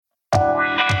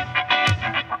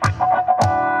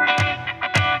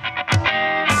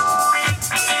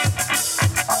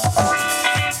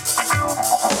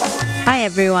Hi,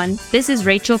 everyone. This is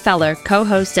Rachel Feller,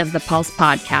 co-host of the Pulse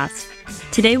podcast.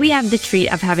 Today, we have the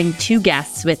treat of having two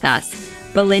guests with us,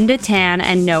 Belinda Tan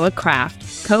and Noah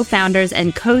Craft, co-founders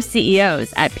and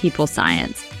co-CEOs at People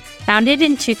Science. Founded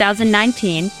in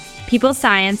 2019, People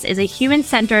Science is a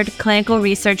human-centered clinical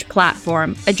research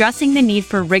platform addressing the need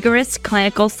for rigorous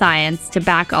clinical science to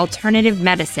back alternative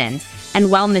medicine and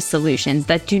wellness solutions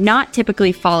that do not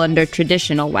typically fall under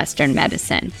traditional Western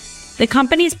medicine. The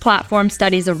company's platform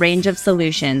studies a range of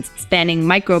solutions spanning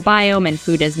microbiome and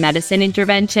food as medicine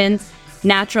interventions,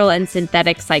 natural and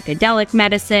synthetic psychedelic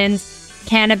medicines,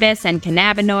 cannabis and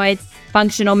cannabinoids,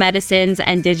 functional medicines,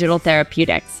 and digital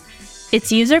therapeutics.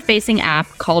 Its user-facing app,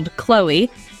 called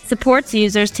Chloe, supports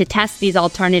users to test these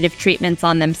alternative treatments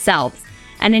on themselves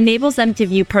and enables them to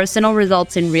view personal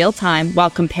results in real time while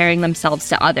comparing themselves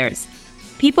to others.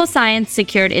 People Science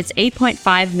secured its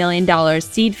 $8.5 million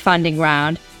seed funding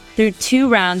round through 2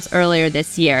 rounds earlier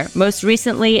this year, most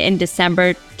recently in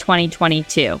December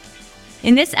 2022.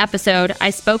 In this episode, I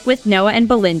spoke with Noah and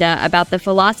Belinda about the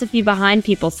philosophy behind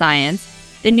People Science,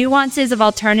 the nuances of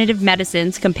alternative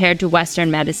medicines compared to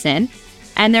Western medicine,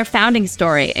 and their founding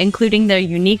story, including their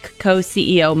unique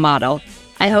co-CEO model.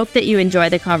 I hope that you enjoy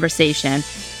the conversation.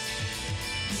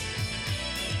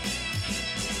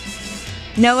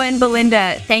 Noah and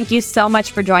Belinda, thank you so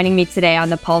much for joining me today on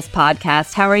the Pulse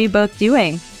podcast. How are you both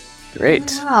doing?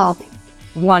 Great. Wow.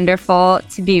 Wonderful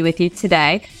to be with you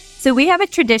today. So we have a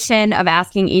tradition of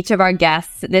asking each of our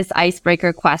guests this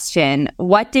icebreaker question.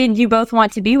 What did you both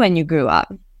want to be when you grew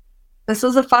up? This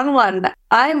was a fun one.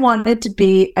 I wanted to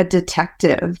be a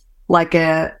detective, like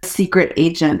a secret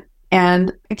agent.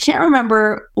 And I can't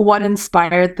remember what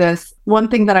inspired this. One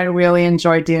thing that I really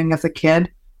enjoyed doing as a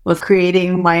kid was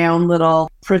creating my own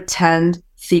little pretend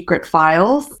secret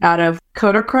files out of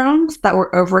Kodachromes that were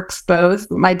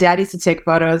overexposed. My dad used to take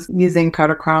photos using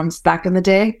Kodachromes back in the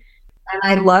day. And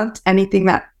I loved anything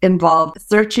that involved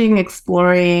searching,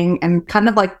 exploring, and kind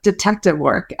of like detective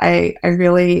work. I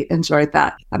really enjoyed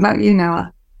that. How about you,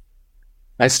 Noah?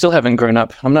 I still haven't grown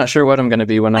up. I'm not sure what I'm going to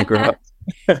be when I grow up.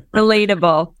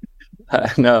 Relatable.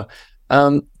 No.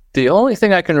 The only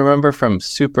thing I can remember from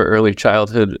super early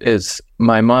childhood is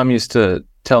my mom used to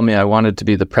tell me I wanted to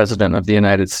be the president of the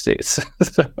United States.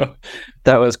 So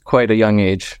that was quite a young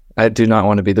age. I do not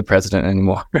want to be the president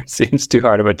anymore. It seems too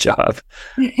hard of a job.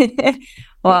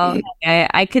 Well,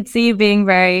 I could see you being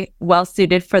very well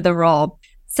suited for the role.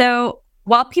 So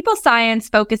while People Science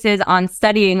focuses on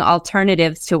studying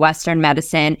alternatives to Western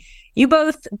medicine, you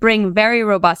both bring very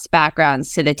robust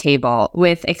backgrounds to the table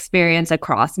with experience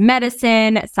across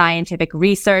medicine, scientific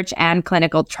research, and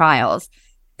clinical trials.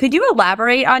 Could you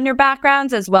elaborate on your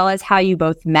backgrounds as well as how you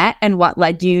both met and what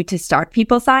led you to start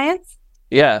People Science?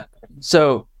 Yeah.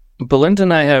 So Belinda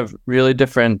and I have really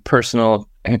different personal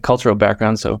and cultural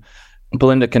backgrounds. So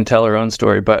Belinda can tell her own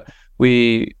story, but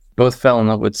we both fell in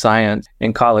love with science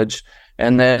in college.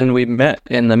 And then we met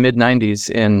in the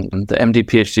mid-90s in the MD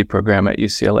PhD program at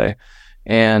UCLA.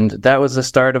 And that was the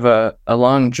start of a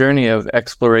long journey of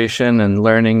exploration and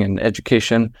learning and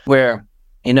education where,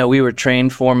 we were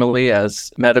trained formally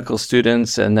as medical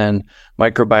students and then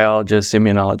microbiologists,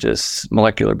 immunologists,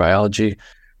 molecular biology.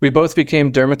 We both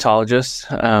became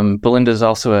dermatologists. Belinda's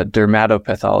also a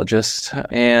dermatopathologist.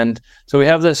 And so we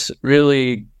have this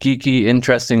really geeky,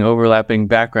 interesting, overlapping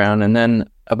background. And then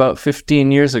about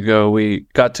 15 years ago, we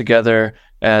got together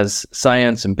as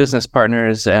science and business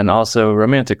partners and also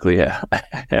romantically. Yeah.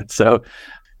 And so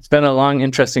it's been a long,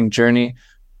 interesting journey.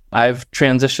 I've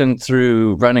transitioned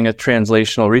through running a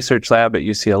translational research lab at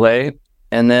UCLA.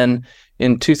 And then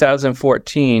in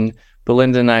 2014,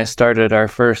 Belinda and I started our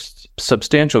first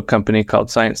substantial company called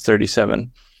Science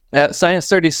 37. At Science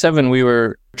 37, we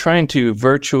were trying to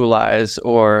virtualize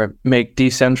or make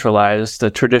decentralized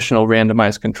the traditional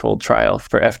randomized controlled trial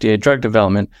for FDA drug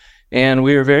development. And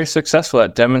we were very successful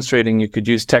at demonstrating you could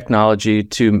use technology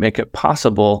to make it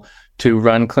possible to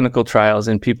run clinical trials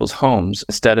in people's homes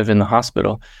instead of in the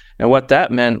hospital. And what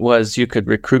that meant was you could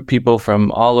recruit people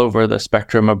from all over the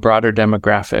spectrum, a broader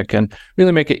demographic, and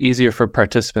really make it easier for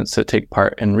participants to take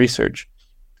part in research.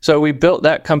 So we built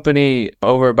that company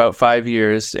over about 5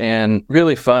 years, and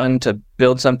really fun to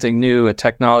build something new, a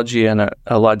technology and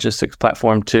a logistics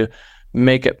platform to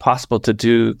make it possible to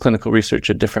do clinical research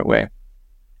a different way.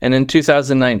 And in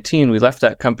 2019, we left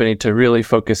that company to really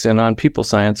focus in on People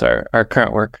Science, our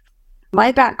current work.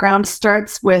 My background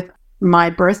starts with my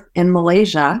birth in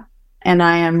Malaysia, and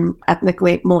I am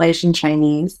ethnically Malaysian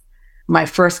Chinese. My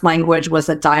first language was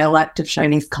a dialect of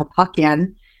Chinese called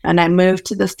Hokkien, and I moved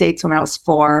to the States when I was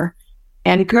 4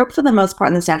 and grew up for the most part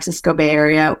in the San Francisco Bay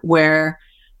Area, where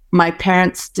my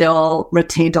parents still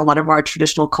retained a lot of our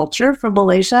traditional culture from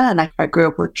Malaysia. And I grew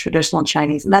up with traditional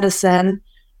Chinese medicine,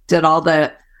 did all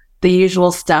the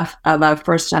usual stuff of a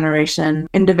first generation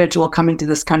individual coming to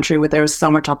this country where there was so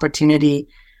much opportunity,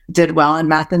 did well in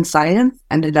math and science,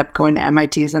 ended up going to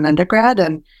MIT as an undergrad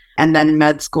and then in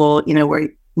med school, where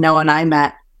Noah and I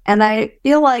met. And I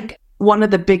feel like one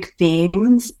of the big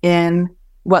themes in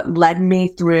what led me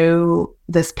through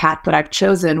this path that I've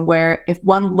chosen, where if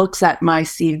one looks at my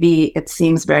CV, it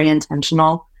seems very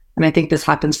intentional. And I think this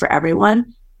happens for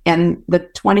everyone. And the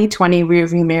 2020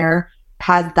 rearview mirror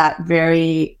had that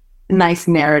very nice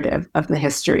narrative of the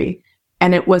history.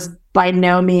 And it was by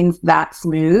no means that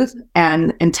smooth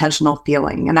and intentional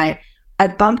feeling. And I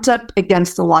bumped up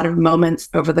against a lot of moments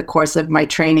over the course of my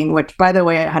training, which, by the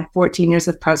way, I had 14 years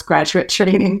of postgraduate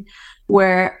training,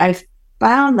 where I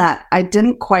found that I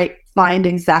didn't quite find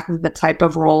exactly the type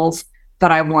of roles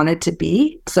that I wanted to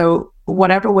be. So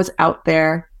whatever was out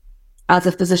there as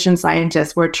a physician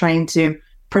scientist, we're trained to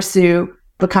pursue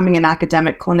becoming an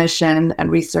academic clinician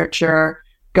and researcher,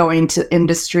 going to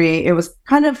industry. It was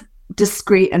kind of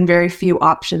discrete and very few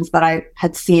options that I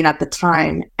had seen at the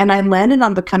time. And I landed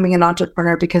on becoming an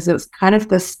entrepreneur because it was kind of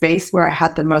the space where I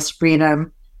had the most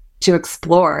freedom to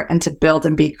explore and to build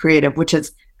and be creative, which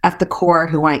is at the core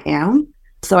who I am.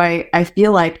 So I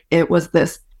feel like it was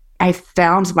this, I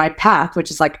found my path, which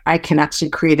is like, I can actually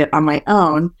create it on my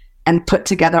own and put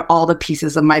together all the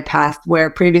pieces of my path, where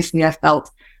previously I felt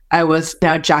I was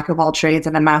a jack of all trades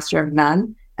and a master of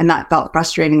none. And that felt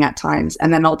frustrating at times.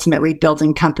 And then ultimately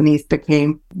building companies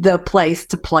became the place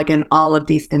to plug in all of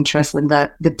these interests and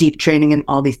the deep training in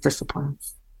all these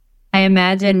disciplines. I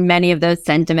imagine many of those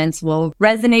sentiments will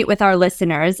resonate with our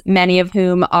listeners, many of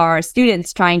whom are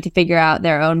students trying to figure out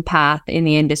their own path in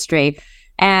the industry.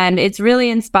 And it's really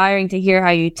inspiring to hear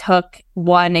how you took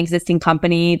one existing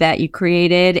company that you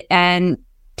created and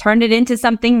turned it into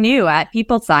something new at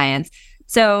People Science.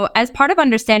 So as part of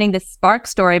understanding the spark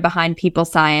story behind People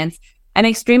Science, I'm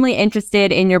extremely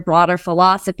interested in your broader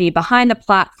philosophy behind the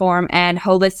platform and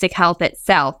holistic health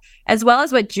itself, as well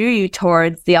as what drew you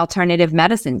towards the alternative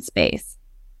medicine space.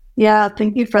 Yeah,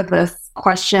 thank you for this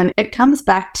question. It comes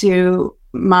back to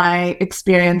my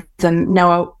experience, and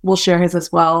Noah will share his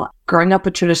as well, growing up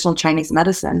with traditional Chinese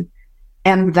medicine,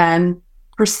 and then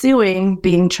pursuing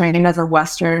being trained as a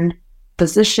Western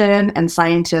physician and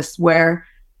scientist, where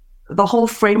the whole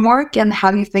framework and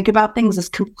how you think about things is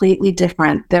completely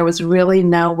different. There was really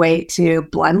no way to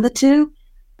blend the two.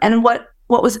 And what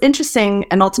was interesting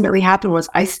and ultimately happened was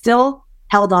I still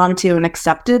held on to and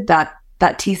accepted that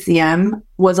TCM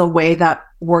was a way that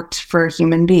worked for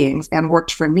human beings and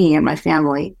worked for me and my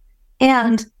family.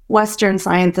 And Western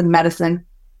science and medicine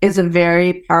is a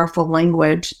very powerful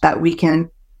language that we can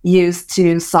use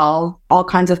to solve all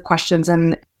kinds of questions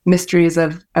and mysteries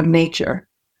of nature.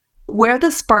 Where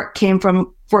the spark came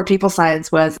from for People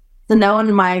Science was to know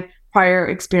in my prior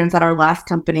experience at our last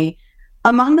company,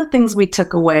 among the things we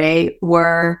took away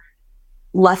were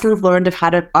lessons learned of how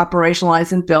to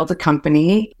operationalize and build a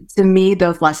company. To me,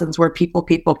 those lessons were people,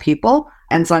 people, people.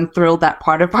 And so I'm thrilled that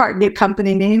part of our new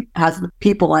company name has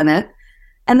people in it.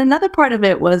 And another part of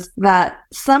it was that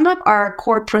some of our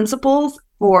core principles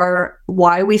for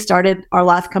why we started our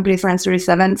last company, Science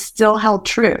 37, still held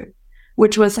true,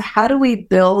 which was how do we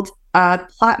build a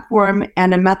platform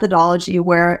and a methodology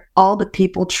where all the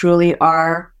people truly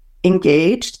are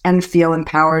engaged and feel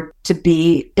empowered to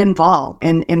be involved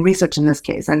in research in this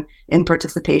case and in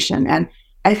participation. And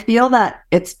I feel that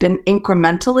it's been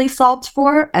incrementally solved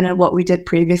for, and in what we did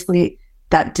previously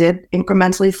that did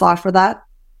incrementally solve for that.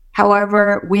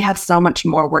 However, we have so much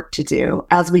more work to do.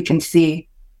 As we can see,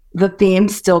 the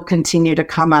themes still continue to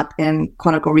come up in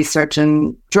clinical research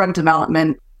and drug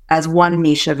development as one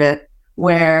niche of it,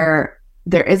 where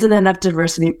there isn't enough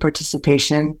diversity and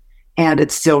participation, and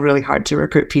it's still really hard to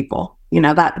recruit people.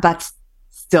 That's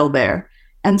still there.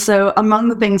 And so among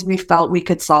the things we felt we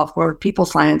could solve for People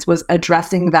Science was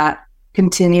addressing that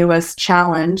continuous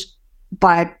challenge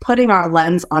by putting our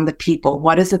lens on the people.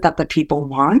 What is it that the people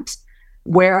want?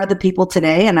 Where are the people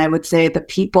today? And I would say the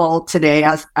people today,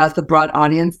 as the broad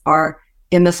audience, are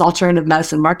in this alternative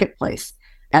medicine marketplace.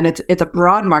 And it's a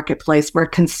broad marketplace where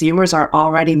consumers are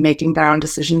already making their own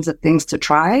decisions of things to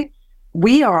try.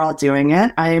 We are all doing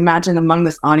it. I imagine among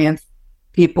this audience,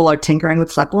 people are tinkering with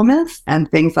supplements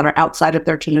and things that are outside of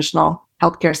their traditional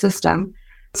healthcare system.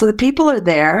 So the people are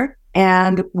there,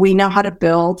 and we know how to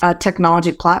build a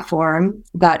technology platform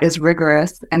that is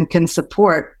rigorous and can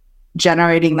support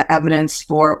generating the evidence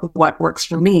for what works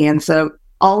for me. And so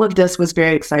all of this was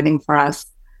very exciting for us.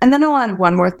 And then I'll add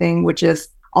one more thing, which is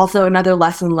Also, another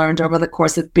lesson learned over the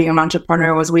course of being an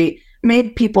entrepreneur was we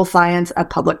made People Science a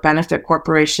public benefit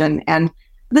corporation. And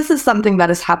this is something that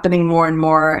is happening more and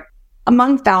more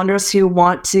among founders who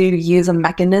want to use a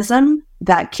mechanism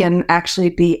that can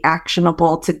actually be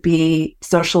actionable to be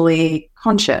socially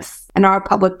conscious. And our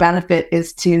public benefit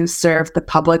is to serve the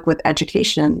public with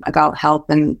education about health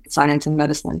and science and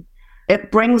medicine.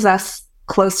 It brings us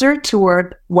closer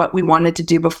toward what we wanted to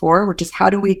do before, which is how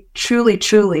do we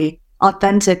truly,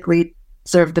 authentically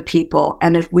serve the people?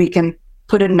 And if we can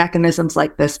put in mechanisms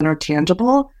like this that are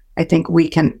tangible, I think we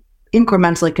can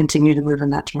incrementally continue to move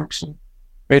in that direction.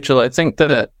 Rachel, I think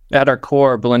that at our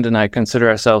core, Belinda and I consider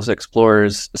ourselves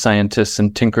explorers, scientists,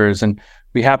 and tinkerers, and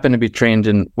we happen to be trained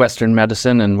in Western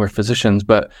medicine and we're physicians,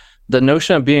 but the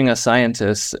notion of being a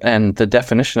scientist and the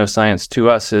definition of science to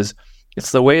us is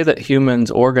it's the way that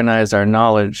humans organize our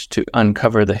knowledge to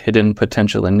uncover the hidden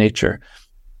potential in nature.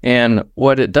 And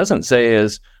what it doesn't say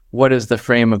is what is the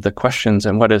frame of the questions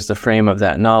and what is the frame of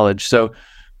that knowledge. So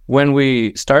when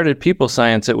we started People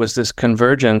Science, it was this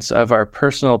convergence of our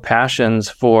personal passions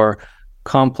for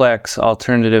complex,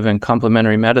 alternative, and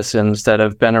complementary medicines that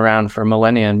have been around for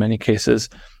millennia in many cases,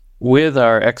 with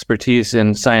our expertise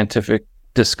in scientific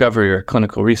discovery or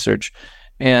clinical research.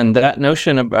 And that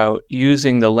notion about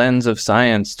using the lens of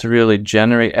science to really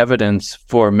generate evidence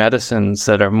for medicines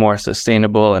that are more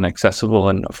sustainable and accessible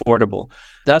and affordable,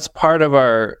 that's part of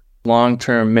our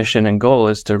long-term mission and goal,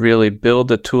 is to really build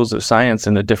the tools of science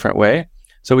in a different way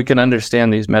so we can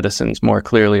understand these medicines more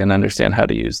clearly and understand how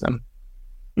to use them.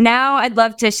 Now I'd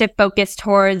love to shift focus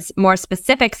towards more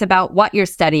specifics about what you're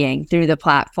studying through the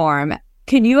platform.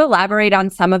 Can you elaborate on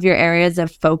some of your areas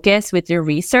of focus with your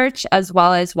research, as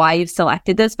well as why you've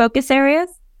selected those focus areas?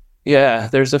 Yeah,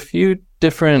 there's a few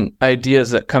different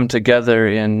ideas that come together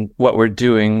in what we're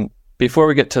doing. Before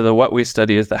we get to the what we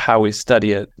study is the how we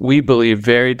study it. We believe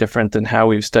very different than how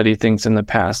we've studied things in the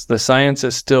past. The science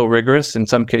is still rigorous, in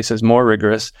some cases more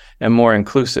rigorous and more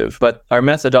inclusive, but our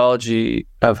methodology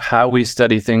of how we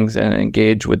study things and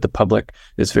engage with the public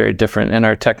is very different, and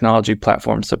our technology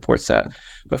platform supports that.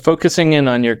 But focusing in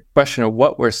on your question of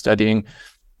what we're studying,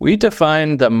 we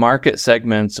define the market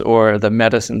segments, or the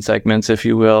medicine segments, if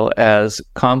you will, as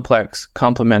complex,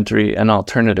 complementary, and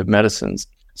alternative medicines.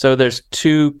 So there's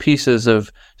two pieces of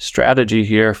strategy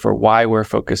here for why we're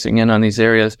focusing in on these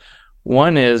areas.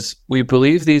 One is we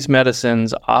believe these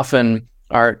medicines often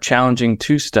are challenging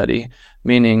to study,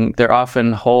 meaning they're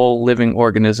often whole living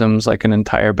organisms like an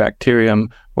entire bacterium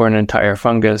or an entire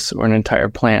fungus or an entire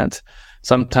plant,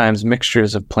 sometimes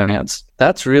mixtures of plants.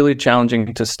 That's really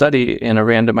challenging to study in a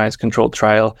randomized controlled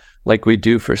trial like we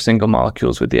do for single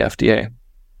molecules with the FDA.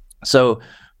 So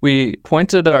we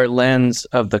pointed our lens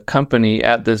of the company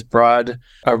at this broad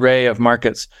array of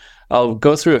markets. I'll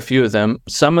go through a few of them.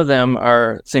 Some of them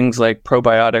are things like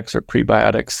probiotics or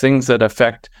prebiotics, things that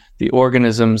affect the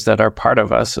organisms that are part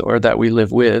of us or that we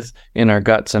live with in our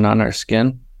guts and on our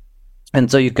skin.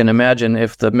 And so you can imagine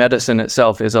if the medicine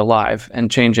itself is alive and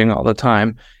changing all the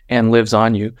time and lives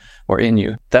on you or in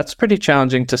you, that's pretty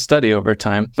challenging to study over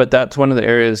time. But that's one of the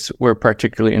areas we're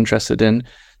particularly interested in.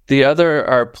 The other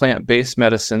are plant-based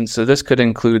medicines. So this could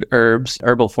include herbs,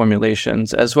 herbal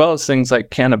formulations, as well as things like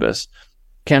cannabis.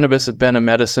 Cannabis has been a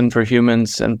medicine for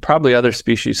humans and probably other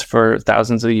species for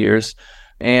thousands of years.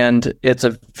 And it's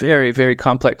a very, very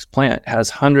complex plant. It has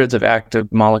hundreds of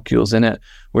active molecules in it.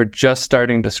 We're just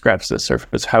starting to scratch the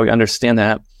surface, how we understand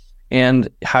that, and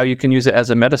how you can use it as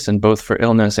a medicine, both for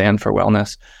illness and for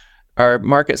wellness. Our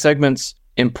market segments,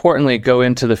 importantly, go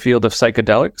into the field of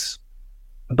psychedelics,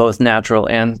 both natural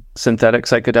and synthetic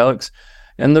psychedelics.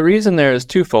 And the reason there is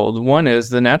twofold. One is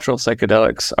the natural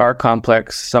psychedelics are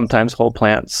complex, sometimes whole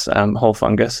plants, whole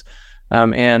fungus,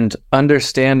 and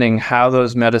understanding how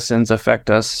those medicines affect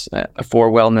us for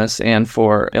wellness and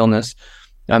for illness,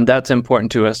 that's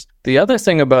important to us. The other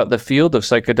thing about the field of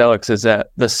psychedelics is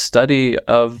that the study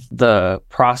of the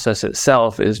process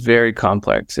itself is very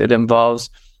complex. It involves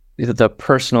the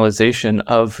personalization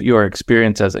of your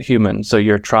experience as a human, so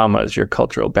your traumas, your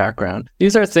cultural background.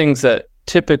 These are things that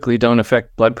typically don't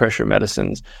affect blood pressure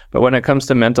medicines, but when it comes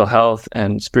to mental health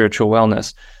and spiritual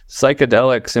wellness,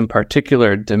 psychedelics in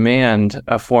particular demand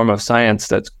a form of science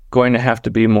that's going to have to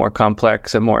be more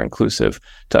complex and more inclusive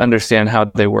to understand how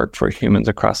they work for humans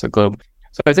across the globe.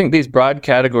 So I think these broad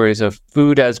categories of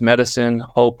food as medicine,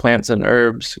 whole plants and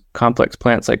herbs, complex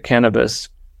plants like cannabis,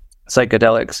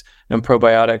 psychedelics, and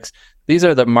probiotics, these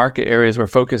are the market areas we're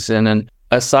focused in. And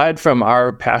aside from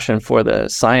our passion for the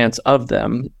science of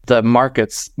them, the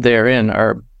markets they're in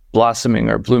are blossoming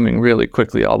or blooming really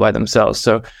quickly all by themselves.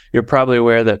 So you're probably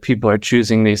aware that people are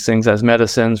choosing these things as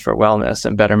medicines for wellness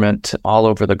and betterment all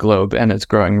over the globe, and it's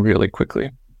growing really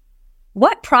quickly.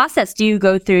 What process do you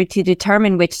go through to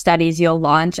determine which studies you'll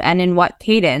launch and in what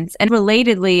cadence? And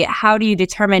relatedly, how do you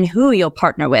determine who you'll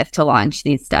partner with to launch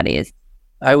these studies?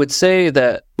 I would say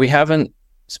that we haven't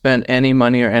spent any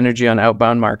money or energy on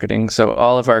outbound marketing. So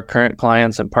all of our current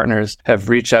clients and partners have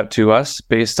reached out to us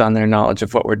based on their knowledge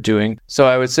of what we're doing. So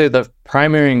I would say the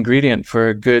primary ingredient for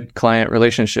a good client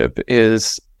relationship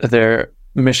is they're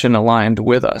mission aligned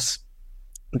with us.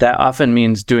 That often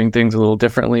means doing things a little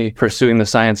differently, pursuing the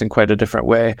science in quite a different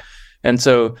way. And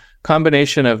so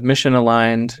combination of mission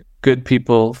aligned, good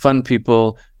people, fun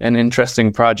people, and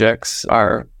interesting projects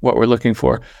are what we're looking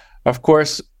for. Of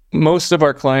course, most of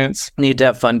our clients need to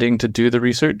have funding to do the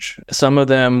research. Some of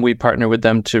them, we partner with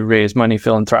them to raise money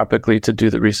philanthropically to do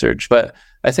the research. But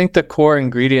I think the core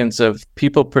ingredients of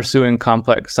people pursuing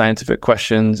complex scientific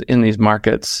questions in these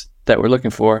markets that we're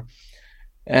looking for.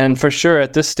 And for sure,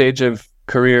 at this stage of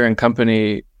career and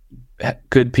company,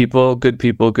 good people,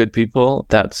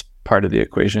 that's part of the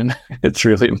equation. It's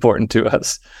really important to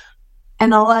us.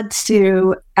 And I'll add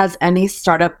to, as any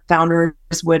startup founders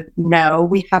would know,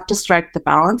 we have to strike the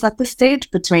balance at this stage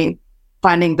between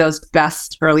finding those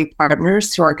best early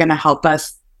partners who are going to help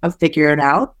us figure it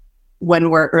out when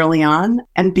we're early on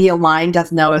and be aligned,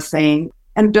 as Noah's saying,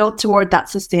 and build toward that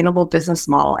sustainable business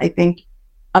model. I think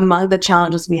among the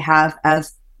challenges we have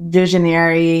as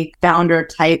visionary founder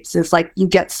types is like you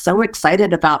get so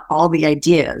excited about all the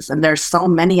ideas and there's so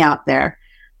many out there.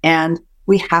 And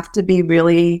we have to be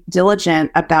really diligent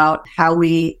about how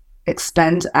we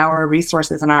expend our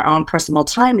resources and our own personal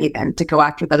time even to go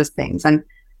after those things.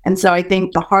 And so I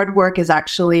think the hard work is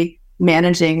actually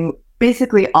managing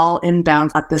basically all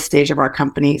inbounds at this stage of our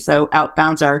company. So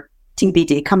outbounds are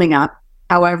TBD coming up.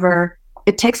 However,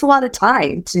 it takes a lot of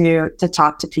time to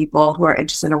talk to people who are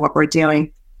interested in what we're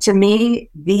doing. To me,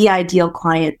 the ideal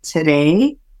client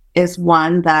today is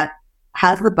one that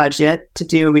has the budget to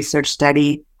do a research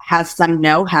study, has some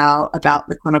know-how about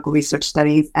the clinical research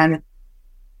studies, and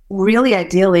really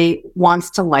ideally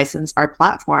wants to license our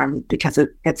platform because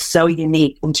it's so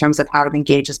unique in terms of how it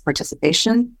engages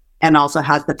participation and also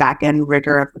has the back-end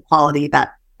rigor of the quality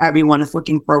that everyone is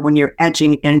looking for when you're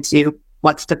edging into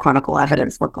what's the clinical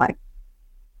evidence look like.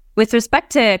 With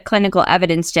respect to clinical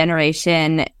evidence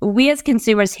generation, we as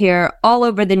consumers hear all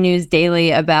over the news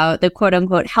daily about the quote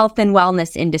unquote health and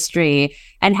wellness industry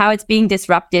and how it's being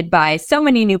disrupted by so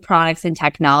many new products and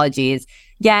technologies.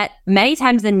 Yet many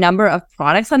times the number of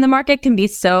products on the market can be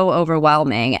so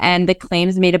overwhelming, and the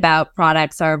claims made about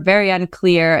products are very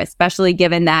unclear, especially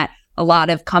given that a lot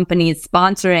of companies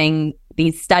sponsoring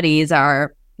these studies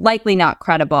are likely not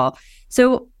credible.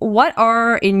 So what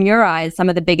are, in your eyes, some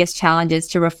of the biggest challenges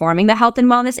to reforming the health and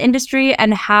wellness industry,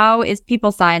 and how is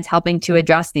People Science helping to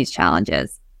address these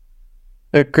challenges?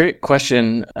 A great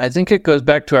question. I think it goes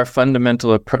back to our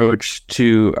fundamental approach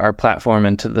to our platform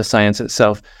and to the science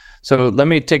itself. So let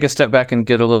me take a step back and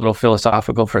get a little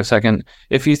philosophical for a second.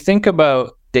 If you think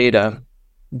about data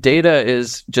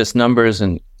is just numbers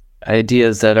and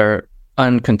ideas that are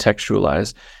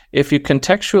uncontextualized. If you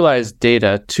contextualize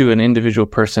data to an individual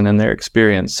person and their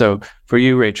experience, so for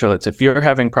you, Rachel, it's if you're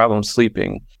having problems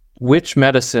sleeping, which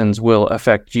medicines will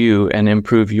affect you and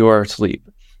improve your sleep?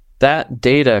 That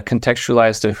data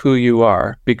contextualized to who you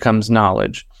are becomes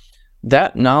knowledge.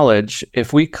 That knowledge,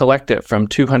 if we collect it from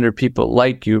 200 people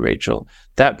like you, Rachel,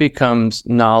 that becomes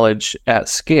knowledge at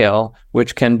scale,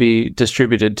 which can be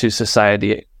distributed to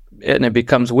society. And it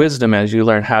becomes wisdom as you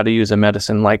learn how to use a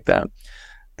medicine like that.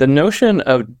 The notion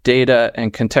of data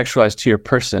and contextualized to your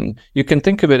person, you can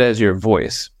think of it as your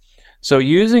voice. So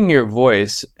using your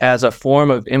voice as a form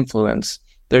of influence,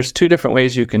 there's two different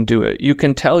ways you can do it. You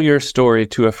can tell your story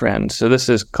to a friend. So this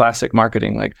is classic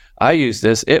marketing. Like, I use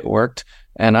this, it worked,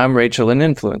 and I'm Rachel, an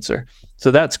influencer. So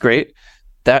that's great.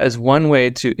 That is one way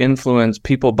to influence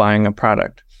people buying a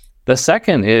product. The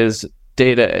second is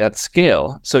data at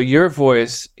scale. So your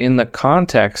voice in the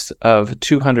context of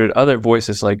 200 other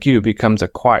voices like you becomes a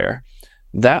choir.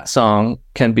 That song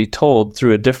can be told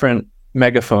through a different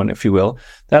megaphone, if you will.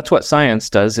 That's what science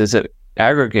does, is it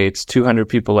aggregates 200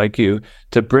 people like you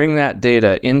to bring that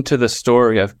data into the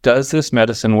story of, does this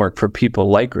medicine work for people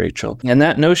like Rachel? And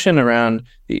that notion around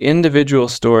the individual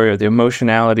story or the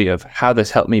emotionality of how this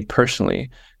helped me personally,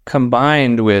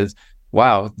 combined with,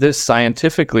 wow, this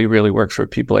scientifically really works for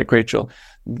people like Rachel.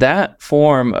 That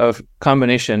form of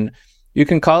combination, you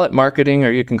can call it marketing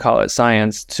or you can call it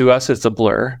science. To us, it's a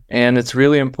blur. And it's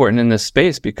really important in this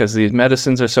space because these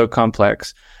medicines are so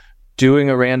complex. doing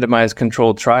a randomized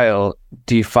controlled trial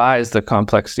defies the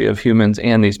complexity of humans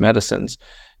and these medicines.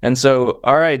 And so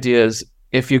our idea is,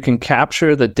 if you can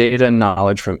capture the data and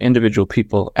knowledge from individual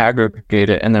people, aggregate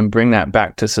it, and then bring that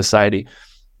back to society,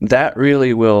 that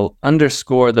really will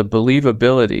underscore the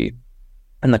believability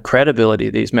and the credibility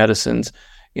of these medicines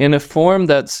in a form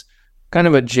that's kind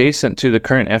of adjacent to the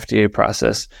current FDA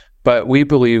process, but we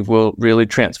believe will really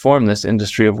transform this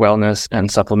industry of wellness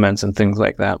and supplements and things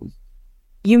like that.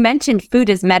 You mentioned food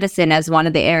as medicine as one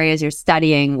of the areas you're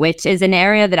studying, which is an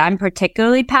area that I'm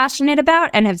particularly passionate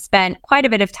about and have spent quite a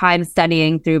bit of time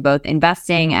studying through both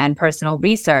investing and personal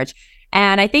research.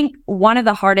 And I think one of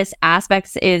the hardest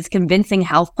aspects is convincing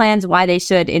health plans why they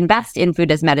should invest in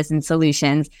food as medicine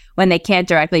solutions when they can't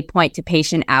directly point to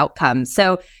patient outcomes.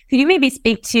 So could you maybe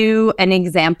speak to an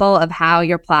example of how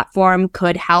your platform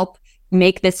could help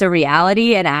make this a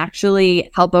reality and actually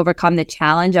help overcome the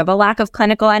challenge of a lack of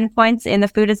clinical endpoints in the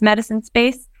food as medicine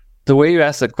space? The way you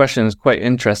ask the question is quite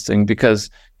interesting, because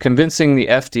convincing the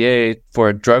FDA for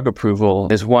a drug approval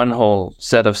is one whole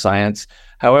set of science.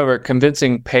 However,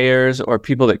 convincing payers or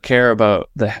people that care about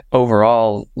the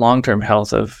overall long-term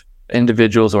health of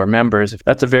individuals or members,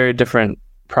 that's a very different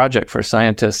project for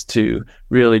scientists to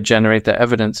really generate the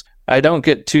evidence. I don't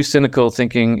get too cynical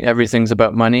thinking everything's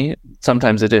about money.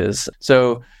 Sometimes it is.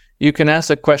 So you can ask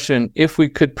the question, if we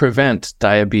could prevent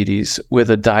diabetes with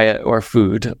a diet or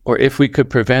food, or if we could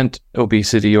prevent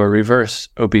obesity or reverse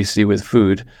obesity with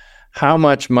food, how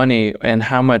much money and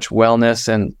how much wellness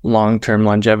and long-term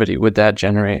longevity would that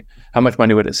generate? How much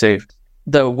money would it save?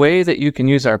 The way that you can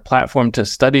use our platform to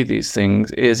study these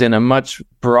things is in a much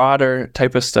broader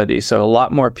type of study, so a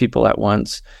lot more people at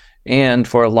once and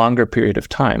for a longer period of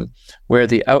time, where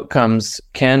the outcomes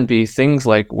can be things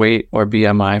like weight or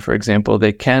BMI, for example.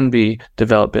 They can be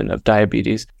development of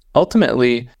diabetes.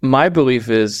 Ultimately, my belief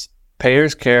is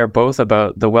payers care both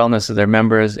about the wellness of their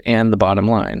members and the bottom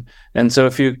line. And so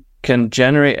if you can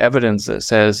generate evidence that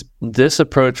says this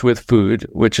approach with food,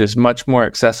 which is much more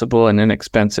accessible and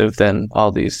inexpensive than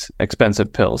all these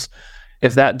expensive pills,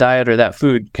 if that diet or that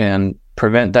food can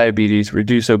prevent diabetes,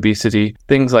 reduce obesity,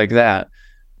 things like that,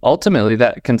 ultimately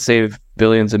that can save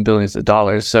billions and billions of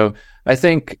dollars. So I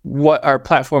think what our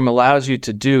platform allows you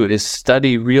to do is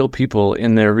study real people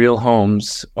in their real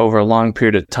homes over a long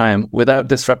period of time without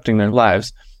disrupting their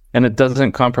lives. And it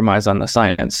doesn't compromise on the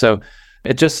science. So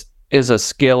it just is a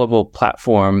scalable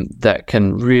platform that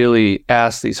can really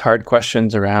ask these hard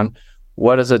questions around,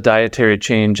 what does a dietary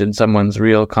change in someone's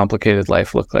real complicated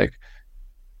life look like?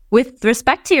 With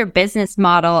respect to your business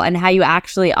model and how you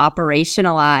actually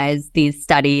operationalize these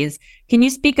studies, can you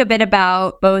speak a bit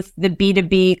about both the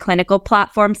B2B clinical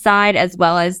platform side as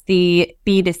well as the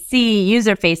B2C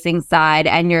user-facing side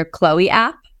and your Chloe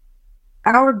app?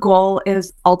 Our goal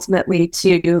is ultimately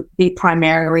to be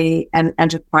primarily an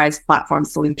enterprise platform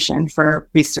solution for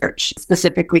research,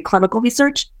 specifically clinical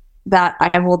research, that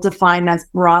I will define as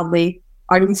broadly,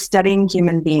 are you studying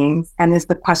human beings? And is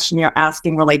the question you're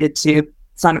asking related to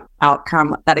some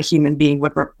outcome that a human being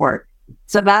would report?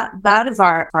 So that is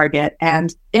our target.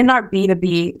 And in our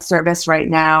B2B service right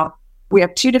now, we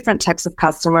have two different types of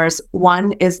customers.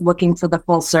 One is looking for the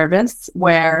full service,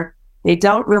 where they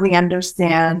don't really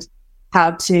understand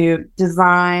how to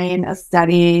design a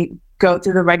study, go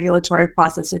through the regulatory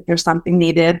process if there's something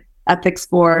needed, ethics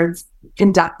boards,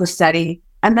 conduct the study.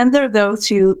 And then there are those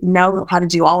who know how to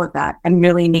do all of that and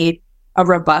really need a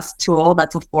robust tool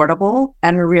that's affordable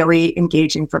and really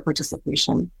engaging for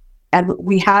participation. And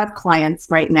we have clients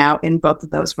right now in both of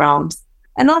those realms.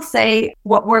 And I'll say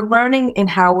what we're learning in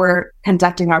how we're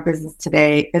conducting our business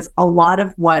today is a lot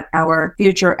of what our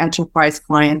future enterprise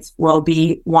clients will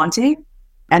be wanting.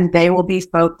 And they will be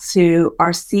folks who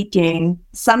are seeking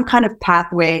some kind of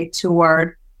pathway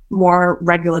toward more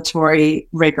regulatory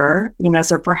rigor,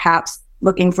 so perhaps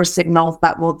looking for signals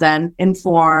that will then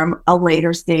inform a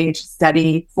later stage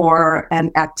study for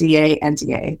an FDA,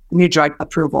 NDA, new drug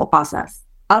approval process.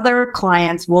 Other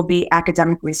clients will be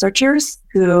academic researchers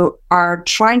who are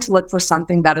trying to look for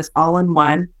something that is all in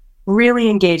one, really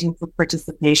engaging for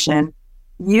participation,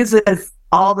 uses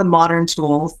all the modern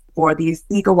tools for these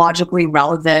ecologically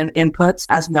relevant inputs.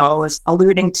 As Noah was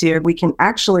alluding to, we can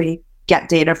actually get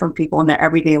data from people in their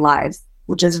everyday lives,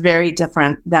 which is very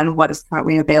different than what is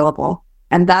currently available.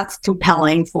 And that's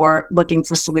compelling for looking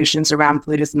for solutions around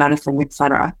food as medicine, et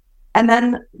cetera. And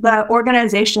then the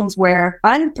organizations where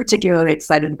I'm particularly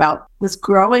excited about this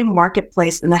growing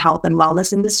marketplace in the health and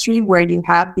wellness industry, where you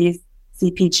have these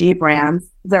CPG brands.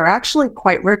 They're actually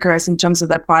quite rigorous in terms of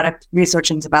their product research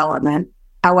and development.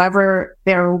 However,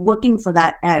 they're looking for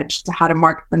that edge to how to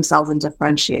market themselves and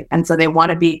differentiate. And so they want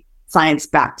to be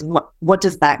science-backed. And what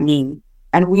does that mean?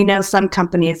 And we know some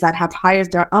companies that have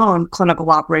hired their own clinical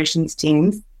operations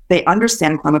teams. They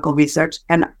understand clinical research,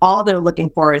 and all they're looking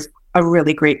for is a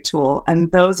really great tool. And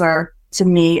those are, to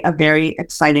me, a very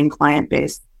exciting client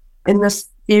base. In this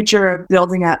future of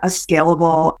building a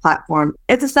scalable platform,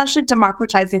 it's essentially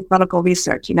democratizing clinical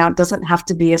research. It doesn't have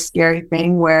to be a scary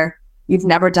thing where you've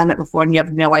never done it before and you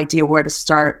have no idea where to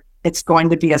start. It's going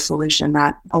to be a solution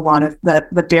that a lot of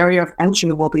the barrier of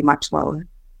entry will be much lower.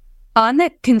 On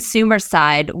the consumer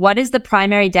side, what is the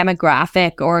primary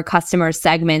demographic or customer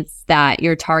segments that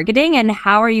you're targeting, and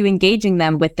how are you engaging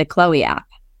them with the Chloe app?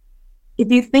 If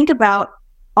you think about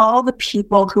all the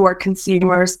people who are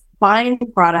consumers buying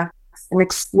products and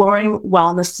exploring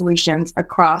wellness solutions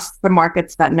across the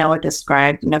markets that Noah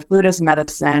described, food as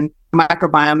medicine,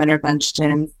 microbiome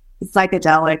interventions,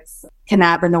 psychedelics,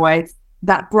 cannabinoids,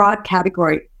 that broad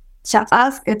category. To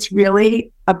us, it's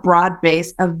really a broad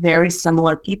base of very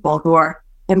similar people who are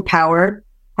empowered,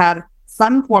 have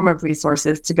some form of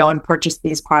resources to go and purchase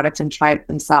these products and try it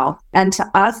themselves. And to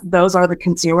us, those are the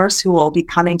consumers who will be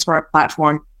coming to our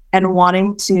platform and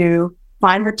wanting to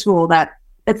find a tool that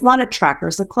it's not a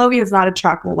tracker. So Chloe is not a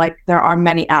tracker like there are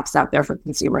many apps out there for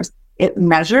consumers. It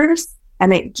measures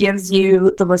and it gives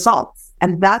you the results.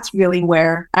 And that's really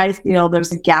where I feel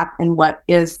there's a gap in what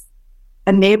is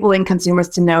enabling consumers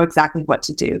to know exactly what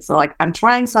to do. So I'm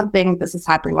trying something, this is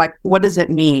happening. What does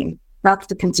it mean? That's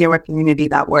the consumer community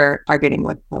that we're targeting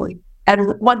with Chloe.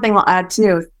 And one thing I'll add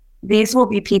too, is these will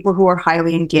be people who are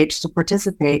highly engaged to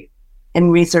participate in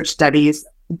research studies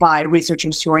by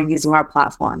researchers who are using our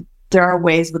platform. There are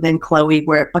ways within Chloe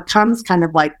where it becomes kind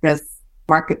of like this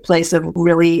marketplace of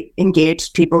really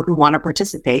engaged people who want to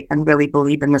participate and really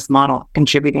believe in this model,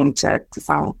 contributing to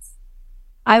science.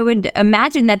 I would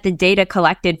imagine that the data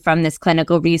collected from this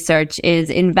clinical research is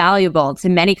invaluable to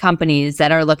many companies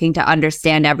that are looking to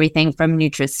understand everything from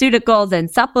nutraceuticals and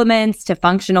supplements to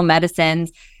functional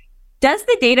medicines. Does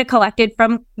the data collected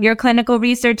from your clinical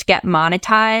research get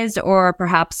monetized or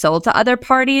perhaps sold to other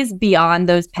parties beyond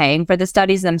those paying for the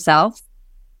studies themselves?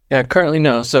 Yeah, currently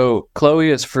no. So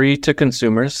Chloe is free to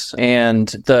consumers, and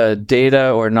the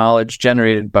data or knowledge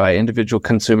generated by individual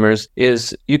consumers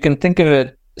you can think of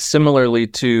it similarly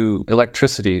to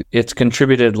electricity. It's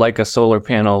contributed like a solar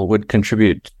panel would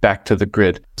contribute back to the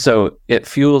grid. So it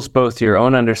fuels both your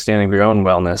own understanding of your own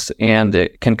wellness, and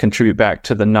it can contribute back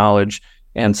to the knowledge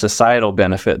and societal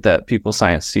benefit that People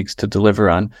Science seeks to deliver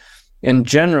on. In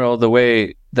general, the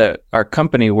way that our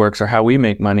company works or how we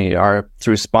make money are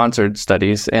through sponsored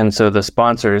studies. And so the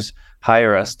sponsors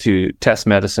hire us to test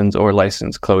medicines or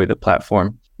license Chloe, the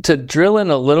platform. To drill in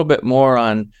a little bit more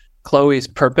on Chloe's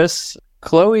purpose,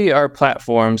 Chloe, our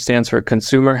platform, stands for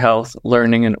Consumer Health,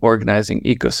 Learning, and Organizing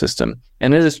Ecosystem,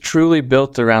 and it is truly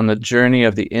built around the journey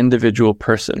of the individual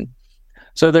person.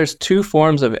 So there's two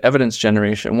forms of evidence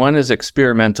generation. One is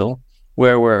experimental,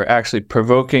 where we're actually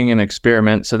provoking an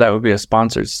experiment, so that would be a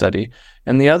sponsored study.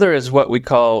 And the other is what we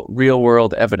call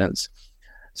real-world evidence.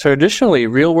 So traditionally,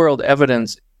 real-world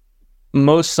evidence,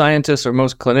 most scientists or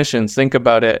most clinicians think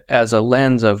about it as a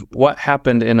lens of what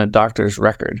happened in a doctor's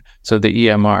record, so the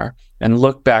EMR, and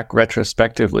look back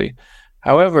retrospectively.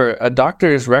 However, a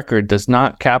doctor's record does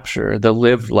not capture the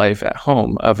lived life at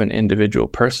home of an individual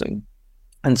person.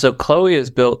 And so Chloe is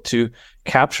built to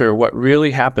capture what really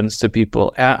happens to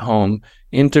people at home,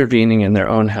 intervening in their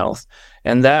own health.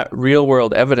 And that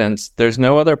real-world evidence, there's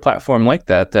no other platform like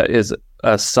that is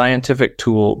a scientific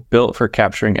tool built for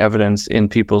capturing evidence in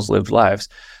people's lived lives.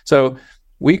 So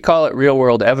we call it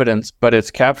real-world evidence, but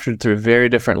it's captured through a very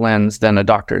different lens than a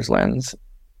doctor's lens.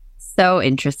 So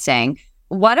interesting.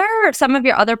 What are some of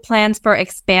your other plans for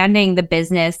expanding the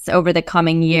business over the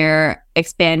coming year,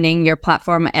 expanding your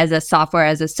platform as a software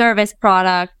as a service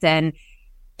product and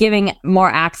giving more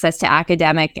access to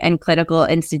academic and clinical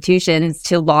institutions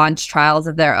to launch trials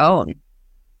of their own?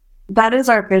 That is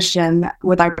our vision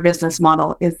with our business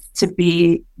model, is to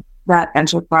be that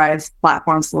enterprise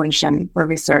platform solution for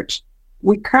research.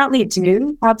 We currently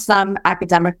do have some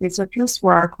academic researchers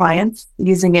for our clients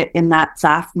using it in that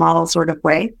SaaS model sort of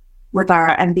way with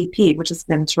our MVP, which has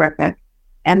been terrific.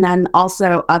 And then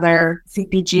also other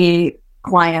CPG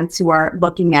clients who are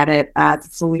looking at it as a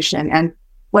solution. And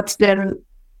what's been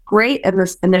great in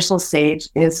this initial stage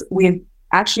is we've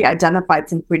actually identified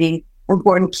some pretty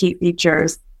important key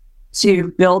features to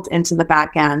build into the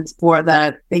back end for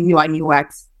the UI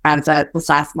UX as the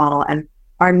SaaS model. And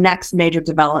our next major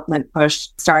development push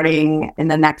starting in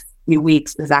the next few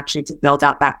weeks is actually to build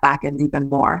out that back end even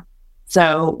more.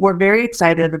 So we're very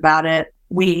excited about it.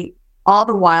 All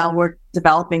the while we're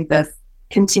developing this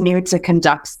continue to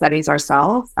conduct studies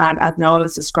ourselves. As Noah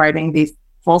was describing, these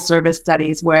full service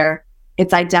studies where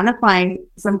it's identifying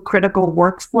some critical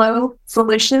workflow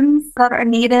solutions that are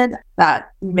needed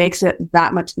that makes it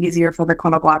that much easier for the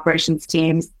clinical operations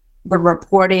teams, the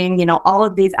reporting, all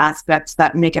of these aspects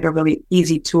that make it a really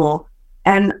easy tool.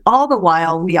 And all the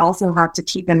while, we also have to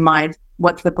keep in mind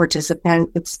what's the participant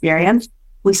experience.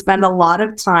 We spend a lot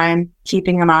of time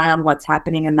keeping an eye on what's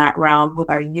happening in that realm with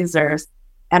our users.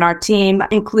 And our team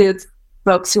includes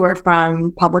folks who are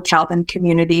from public health and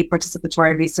community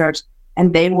participatory research,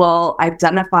 and they will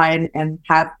identify and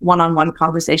have one-on-one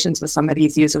conversations with some of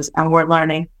these users. And we're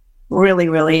learning really,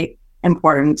 really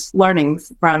important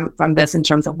learnings from this in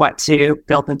terms of what to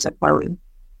build into Chloe.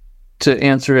 To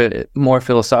answer it more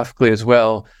philosophically as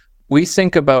well, we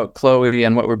think about Chloe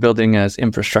and what we're building as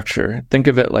infrastructure. Think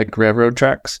of it like railroad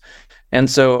tracks. And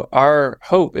so our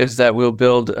hope is that we'll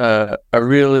build a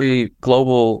really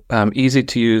global, easy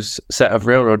to use set of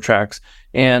railroad tracks,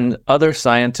 and other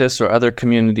scientists or other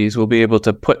communities will be able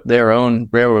to put their own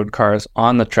railroad cars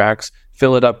on the tracks,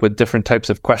 fill it up with different types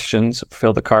of questions,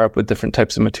 fill the car up with different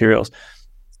types of materials.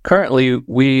 Currently,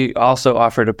 we also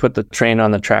offer to put the train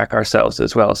on the track ourselves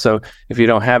as well. So if you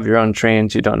don't have your own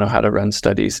trains, you don't know how to run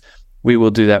studies, we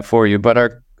will do that for you. But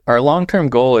our long-term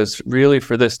goal is really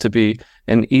for this to be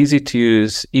an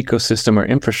easy-to-use ecosystem or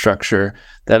infrastructure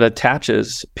that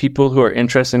attaches people who are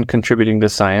interested in contributing to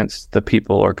science, the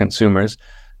people or consumers,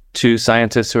 to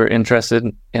scientists who are interested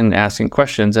in asking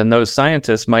questions. And those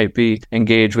scientists might be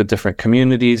engaged with different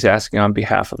communities, asking on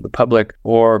behalf of the public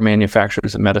or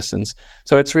manufacturers of medicines.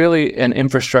 So it's really an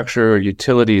infrastructure or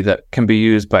utility that can be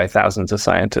used by thousands of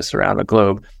scientists around the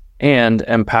globe and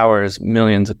empowers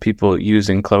millions of people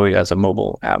using Chloe as a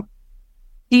mobile app.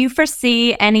 Do you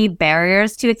foresee any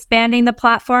barriers to expanding the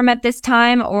platform at this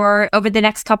time or over the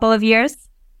next couple of years?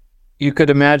 You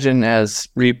could imagine, as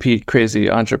repeat crazy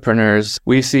entrepreneurs,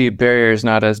 we see barriers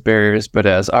not as barriers, but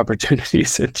as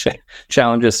opportunities and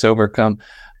challenges to overcome.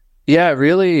 Yeah,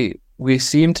 really, we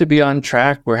seem to be on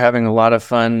track. We're having a lot of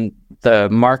fun. The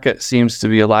market seems to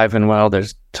be alive and well.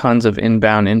 There's tons of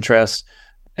inbound interest.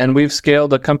 And we've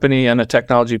scaled a company and a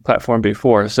technology platform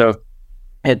before, so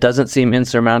it doesn't seem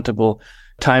insurmountable.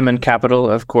 Time and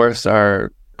capital, of course,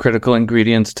 are critical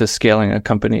ingredients to scaling a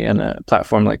company and a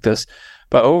platform like this.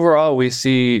 But overall, we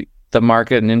see the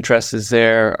market and interest is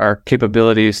there. Our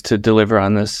capabilities to deliver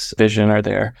on this vision are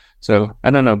there. So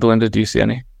I don't know, Belinda, do you see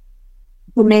any?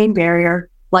 The main barrier,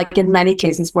 like in many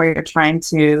cases where you're trying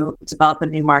to develop a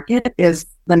new market, is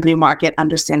the new market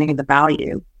understanding the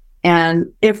value.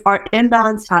 And if our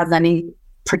inbounds has any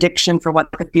prediction for what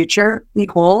the future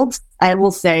holds, I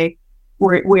will say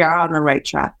we are on the right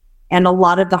track. And a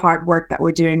lot of the hard work that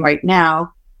we're doing right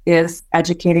now is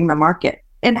educating the market.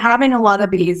 And having a lot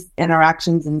of these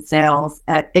interactions in sales,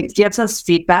 it gives us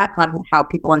feedback on how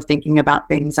people are thinking about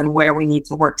things and where we need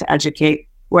to work to educate,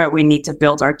 where we need to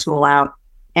build our tool out.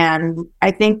 And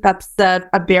I think that's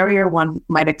a barrier one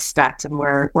might expect, and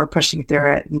we're pushing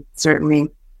through it. And certainly,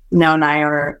 Noah and I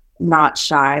are not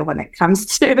shy when it comes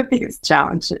to these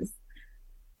challenges.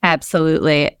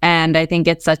 Absolutely. And I think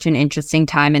it's such an interesting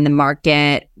time in the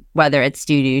market, whether it's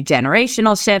due to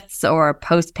generational shifts or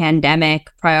post-pandemic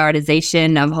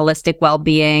prioritization of holistic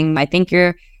well-being. I think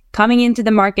you're coming into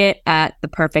the market at the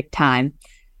perfect time.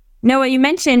 Noah, you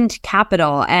mentioned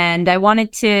capital, and I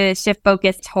wanted to shift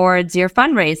focus towards your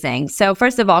fundraising. So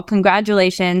first of all,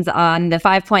 congratulations on the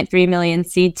 5.3 million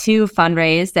C2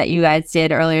 fundraise that you guys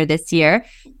did earlier this year,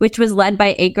 which was led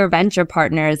by Acre Venture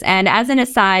Partners. And as an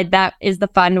aside, that is the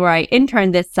fund where I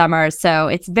interned this summer, so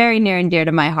it's very near and dear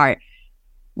to my heart.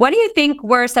 What do you think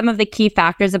were some of the key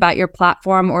factors about your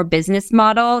platform or business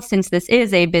model, since this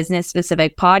is a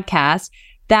business-specific podcast,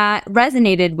 that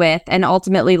resonated with and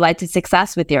ultimately led to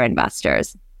success with your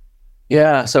investors?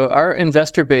 Yeah, so our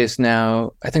investor base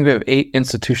now, I think we have 8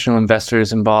 institutional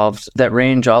investors involved that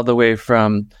range all the way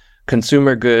from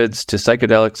consumer goods to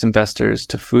psychedelics investors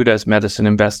to food as medicine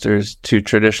investors to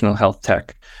traditional health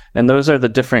tech. And those are the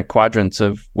different quadrants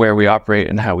of where we operate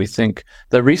and how we think.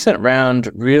 The recent round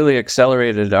really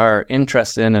accelerated our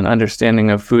interest in and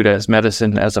understanding of food as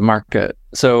medicine as a market.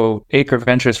 So Acre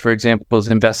Ventures, for example, is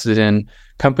invested in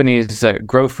companies that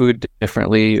grow food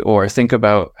differently or think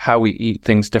about how we eat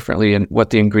things differently and what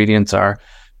the ingredients are.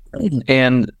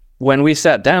 And when we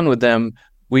sat down with them,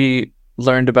 we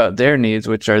learned about their needs,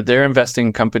 which are they're investing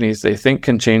in companies they think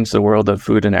can change the world of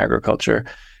food and agriculture.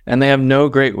 And they have no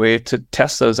great way to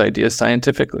test those ideas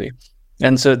scientifically.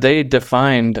 And so they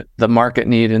defined the market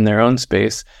need in their own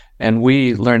space. And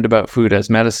we learned about food as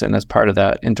medicine as part of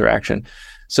that interaction.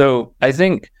 So I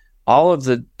think all of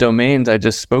the domains I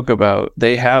just spoke about,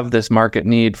 they have this market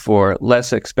need for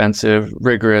less expensive,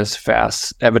 rigorous,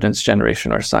 fast evidence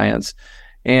generation or science.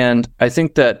 And I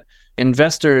think that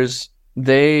investors,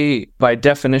 they, by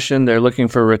definition, they're looking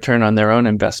for a return on their own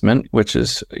investment, which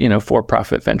is,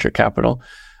 for-profit venture capital.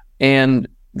 And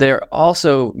they're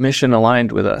also mission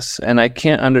aligned with us. And I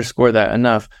can't underscore that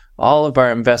enough. All of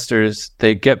our investors,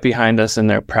 they get behind us and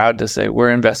they're proud to say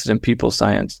we're invested in people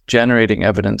science, generating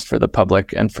evidence for the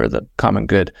public and for the common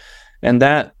good. And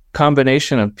that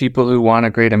combination of people who want a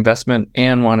great investment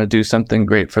and want to do something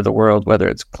great for the world, whether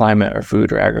it's climate or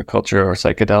food or agriculture or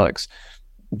psychedelics,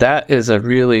 that is a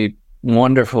really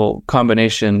wonderful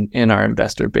combination in our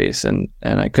investor base. And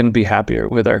I couldn't be happier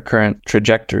with our current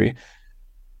trajectory.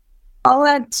 I'll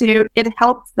add too, it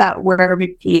helps that we're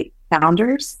repeat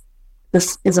founders.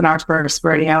 This isn't our first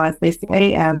rodeo, as they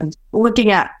say, and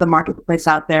looking at the marketplace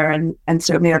out there and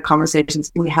certainly our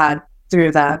conversations we had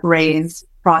through the raise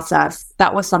process,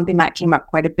 that was something that came up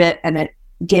quite a bit, and it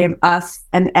gave us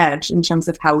an edge in terms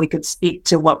of how we could speak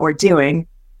to what we're doing,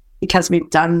 because we've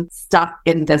done stuff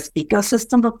in this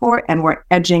ecosystem before and we're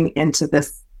edging into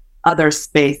this other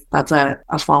space that's a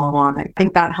follow-on. I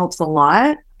think that helps a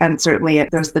lot. And certainly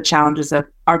there's the challenges of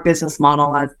our business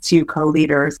model as two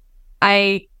co-leaders.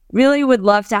 I really would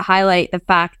love to highlight the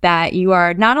fact that you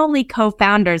are not only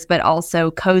co-founders, but also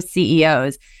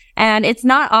co-CEOs. And it's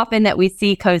not often that we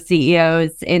see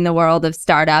co-CEOs in the world of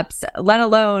startups, let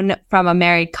alone from a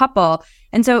married couple.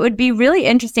 And so it would be really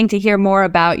interesting to hear more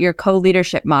about your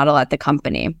co-leadership model at the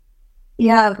company.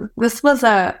 Yeah, this was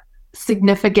a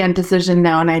significant decision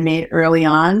Noah and I made early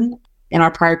on. In our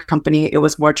prior company, it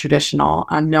was more traditional.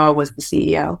 Noah was the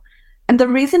CEO. And the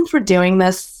reason for doing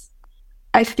this,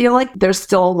 I feel like there's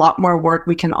still a lot more work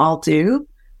we can all do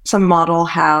to model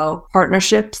how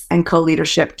partnerships and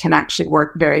co-leadership can actually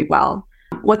work very well.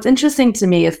 What's interesting to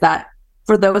me is that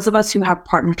for those of us who have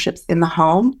partnerships in the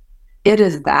home, it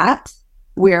is that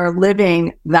we are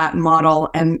living that model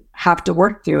and have to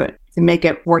work through it to make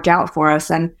it work out for us.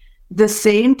 And the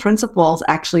same principles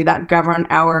actually that govern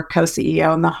our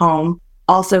co-CEO in the home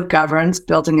also governs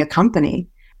building a company.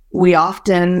 We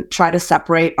often try to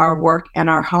separate our work and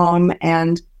our home.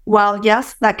 And while,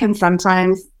 yes, that can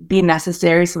sometimes be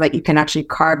necessary so that you can actually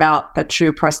carve out the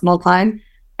true personal time,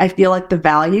 I feel like the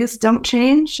values don't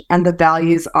change and the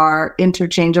values are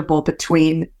interchangeable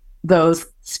between those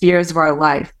spheres of our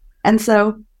life. And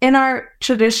so in our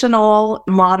traditional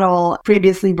model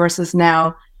previously versus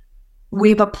now,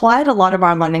 we've applied a lot of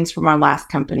our learnings from our last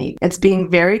company. It's being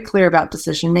very clear about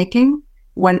decision-making.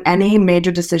 When any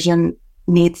major decision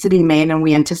needs to be made, and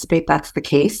we anticipate that's the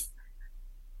case,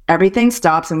 everything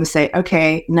stops and we say,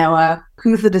 okay, Noah,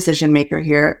 who's the decision maker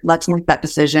here? Let's make that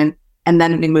decision. And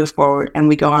then we move forward and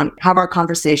we go on, have our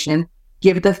conversation,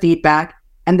 give the feedback,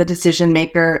 and the decision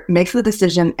maker makes the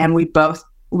decision and we both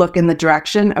look in the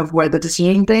direction of where the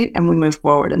decision date and we move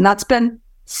forward. And that's been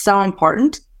so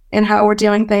important in how we're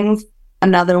doing things.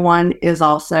 Another one is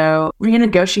also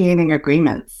renegotiating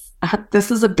agreements. This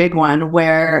is a big one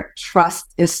where trust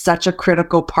is such a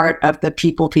critical part of the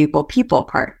people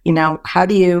part. How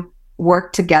do you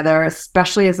work together,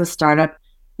 especially as a startup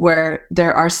where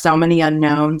there are so many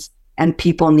unknowns and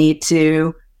people need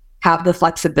to have the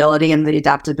flexibility and the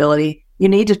adaptability? You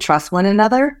need to trust one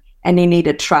another and you need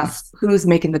to trust who's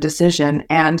making the decision.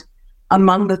 And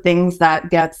among the things that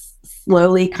gets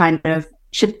slowly kind of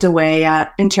chipped away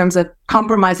at in terms of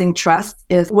compromising trust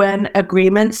is when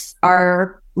agreements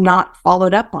are not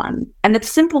followed up on. And it's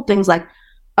simple things like,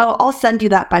 oh, I'll send you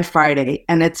that by Friday.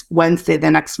 And it's Wednesday the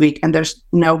next week and there's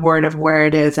no word of where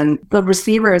it is. And the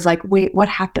receiver is like, wait, what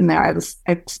happened there? I was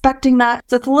expecting that.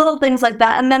 So it's little things like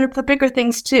that. And then it's the bigger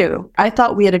things too. I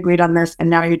thought we had agreed on this and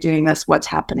now you're doing this. What's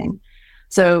happening?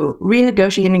 So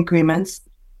renegotiating agreements,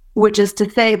 which is to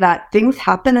say that things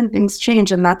happen and things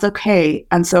change and that's okay.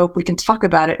 And so if we can talk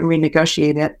about it and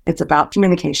renegotiate it, it's about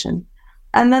communication.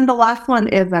 And then the last one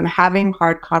is having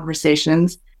hard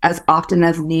conversations as often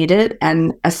as needed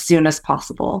and as soon as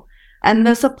possible. And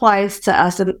this applies to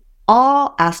us in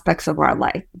all aspects of our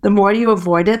life. The more you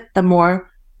avoid it, the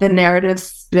more the narratives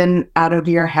spin out of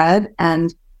your head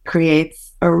and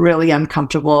creates a really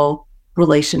uncomfortable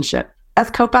relationship. As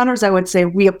co-founders, I would say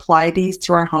we apply these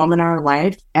to our home and our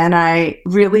life. And I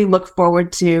really look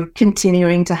forward to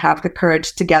continuing to have the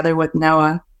courage together with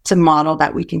Noah to model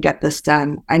that we can get this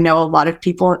done. I know a lot of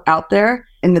people out there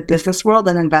in the business world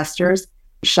and investors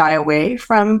shy away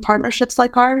from partnerships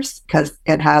like ours because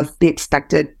it has the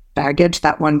expected baggage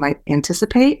that one might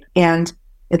anticipate. And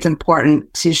it's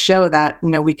important to show that,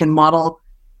 we can model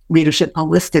leadership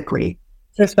holistically.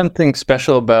 There's something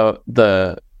special about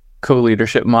the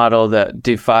co-leadership model that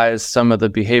defies some of the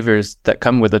behaviors that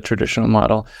come with a traditional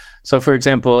model. So for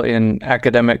example, in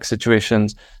academic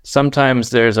situations, sometimes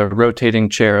there's a rotating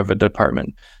chair of a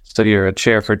department. So you're a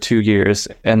chair for 2 years,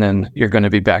 and then you're going to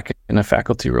be back in a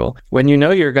faculty role. When you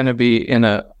know you're going to be in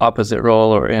an opposite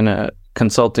role or in a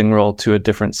consulting role to a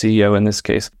different CEO in this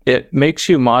case, it makes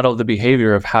you model the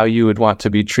behavior of how you would want to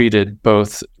be treated,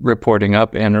 both reporting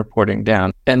up and reporting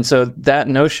down. And so that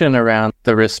notion around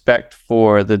the respect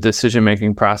for the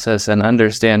decision-making process and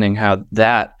understanding how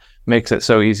that makes it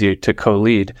so easy to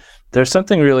co-lead, there's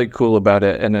something really cool about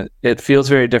it. And it feels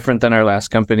very different than our last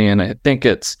company. And I think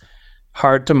it's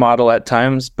hard to model at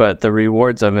times, but the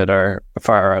rewards of it are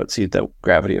far exceed the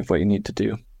gravity of what you need to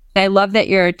do. I love that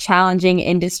you're challenging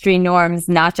industry norms,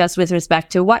 not just with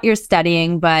respect to what you're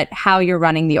studying, but how you're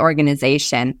running the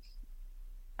organization.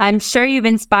 I'm sure you've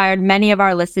inspired many of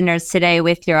our listeners today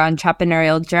with your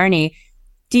entrepreneurial journey.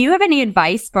 Do you have any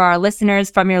advice for our listeners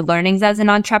from your learnings as an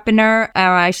entrepreneur, or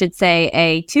I should say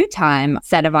a two-time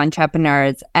set of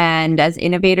entrepreneurs and as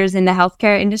innovators in the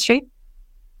healthcare industry?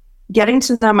 Getting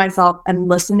to know myself and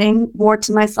listening more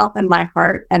to myself and my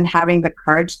heart and having the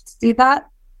courage to do that,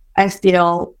 I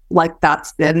feel like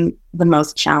that's been the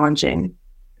most challenging.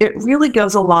 It really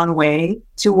goes a long way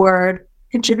toward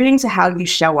contributing to how you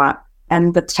show up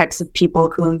and the types of people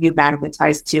who you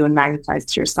magnetize to and magnetize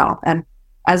to yourself. And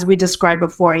as we described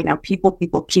before,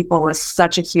 people is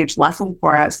such a huge lesson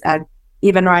for us. And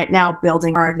even right now,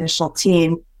 building our initial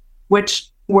team, which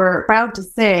we're proud to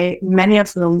say many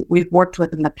of them we've worked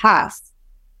with in the past,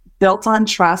 built on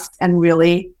trust and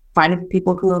really finding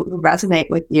people who resonate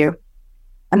with you.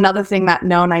 Another thing that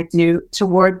Noah and I do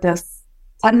toward this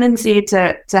tendency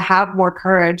to have more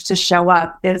courage to show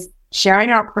up is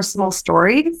sharing our personal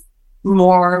stories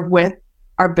more with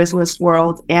our business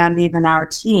world and even our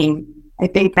team. I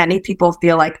think many people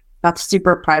feel like that's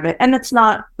super private, and it's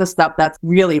not the stuff that's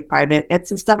really private.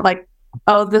 It's the stuff like,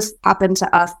 oh, this happened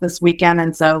to us this weekend,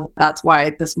 and so that's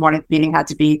why this morning's meeting had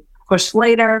to be pushed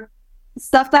later.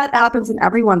 Stuff that happens in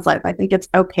everyone's life. I think it's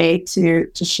okay to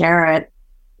share it.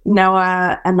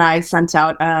 Noah and I sent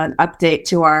out an update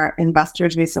to our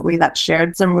investors recently that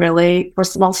shared some really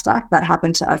personal stuff that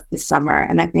happened to us this summer.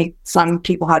 And I think some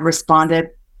people had responded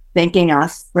thanking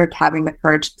us for having the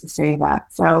courage to say that.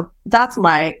 So that's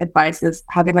my advice, is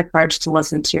having the courage to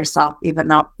listen to yourself, even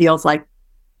though it feels like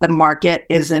the market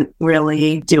isn't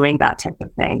really doing that type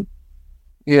of thing.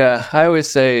 Yeah, I always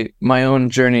say my own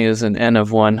journey is an N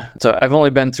of one. So I've only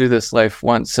been through this life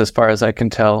once, as far as I can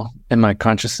tell in my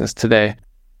consciousness today.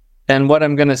 And what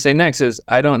I'm going to say next is,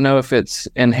 I don't know if it's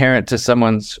inherent to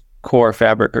someone's core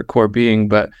fabric or core being,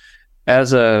 but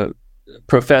as a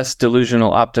professed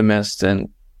delusional optimist and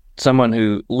someone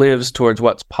who lives towards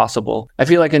what's possible, I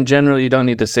feel like in general, you don't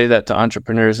need to say that to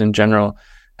entrepreneurs in general.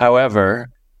 However,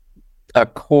 a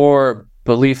core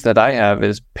belief that I have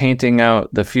is painting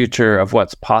out the future of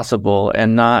what's possible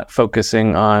and not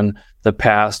focusing on the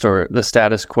past or the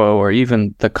status quo or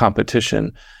even the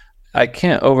competition. I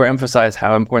can't overemphasize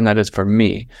how important that is for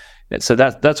me. So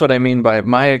that's what I mean by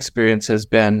my experience has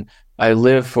been, I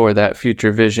live for that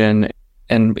future vision.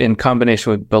 And in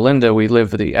combination with Belinda, we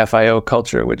live the FIO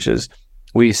culture, which is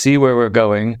we see where we're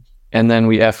going and then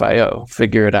we FIO,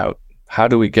 figure it out. How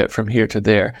do we get from here to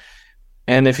there?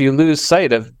 And if you lose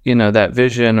sight of, that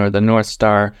vision or the North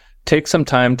Star, take some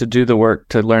time to do the work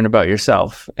to learn about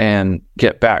yourself and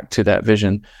get back to that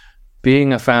vision.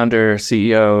 Being a founder,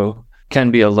 CEO can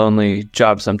be a lonely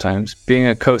job sometimes. Being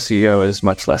a co-CEO is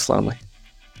much less lonely.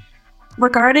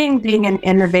 Regarding being an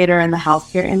innovator in the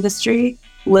healthcare industry,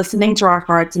 listening to our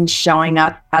hearts and showing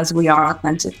up as we are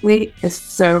authentically is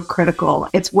so critical.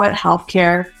 It's what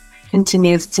healthcare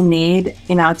continues to need.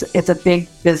 It's a big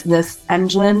business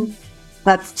engine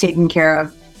that's taking care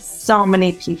of so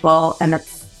many people, and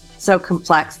it's so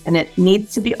complex, and it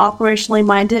needs to be operationally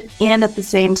minded. And at the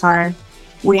same time,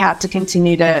 we have to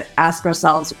continue to ask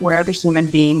ourselves, where are the human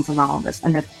beings in all of this?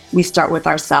 And if we start with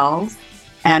ourselves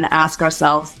and ask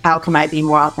ourselves, how can I be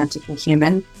more authentic and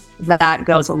human? That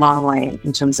goes a long way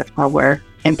in terms of how we're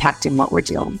impacting what we're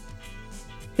doing.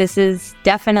 This is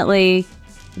definitely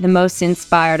the most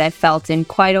inspired I've felt in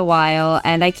quite a while,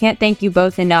 and I can't thank you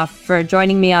both enough for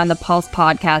joining me on the Pulse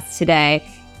podcast today.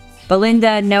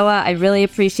 Belinda, Noah, I really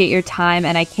appreciate your time,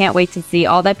 and I can't wait to see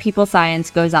all that People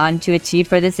Science goes on to achieve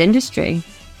for this industry.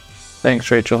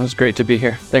 Thanks, Rachel. It's great to be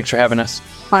here. Thanks for having us.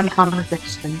 Fun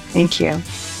conversation. Thank you.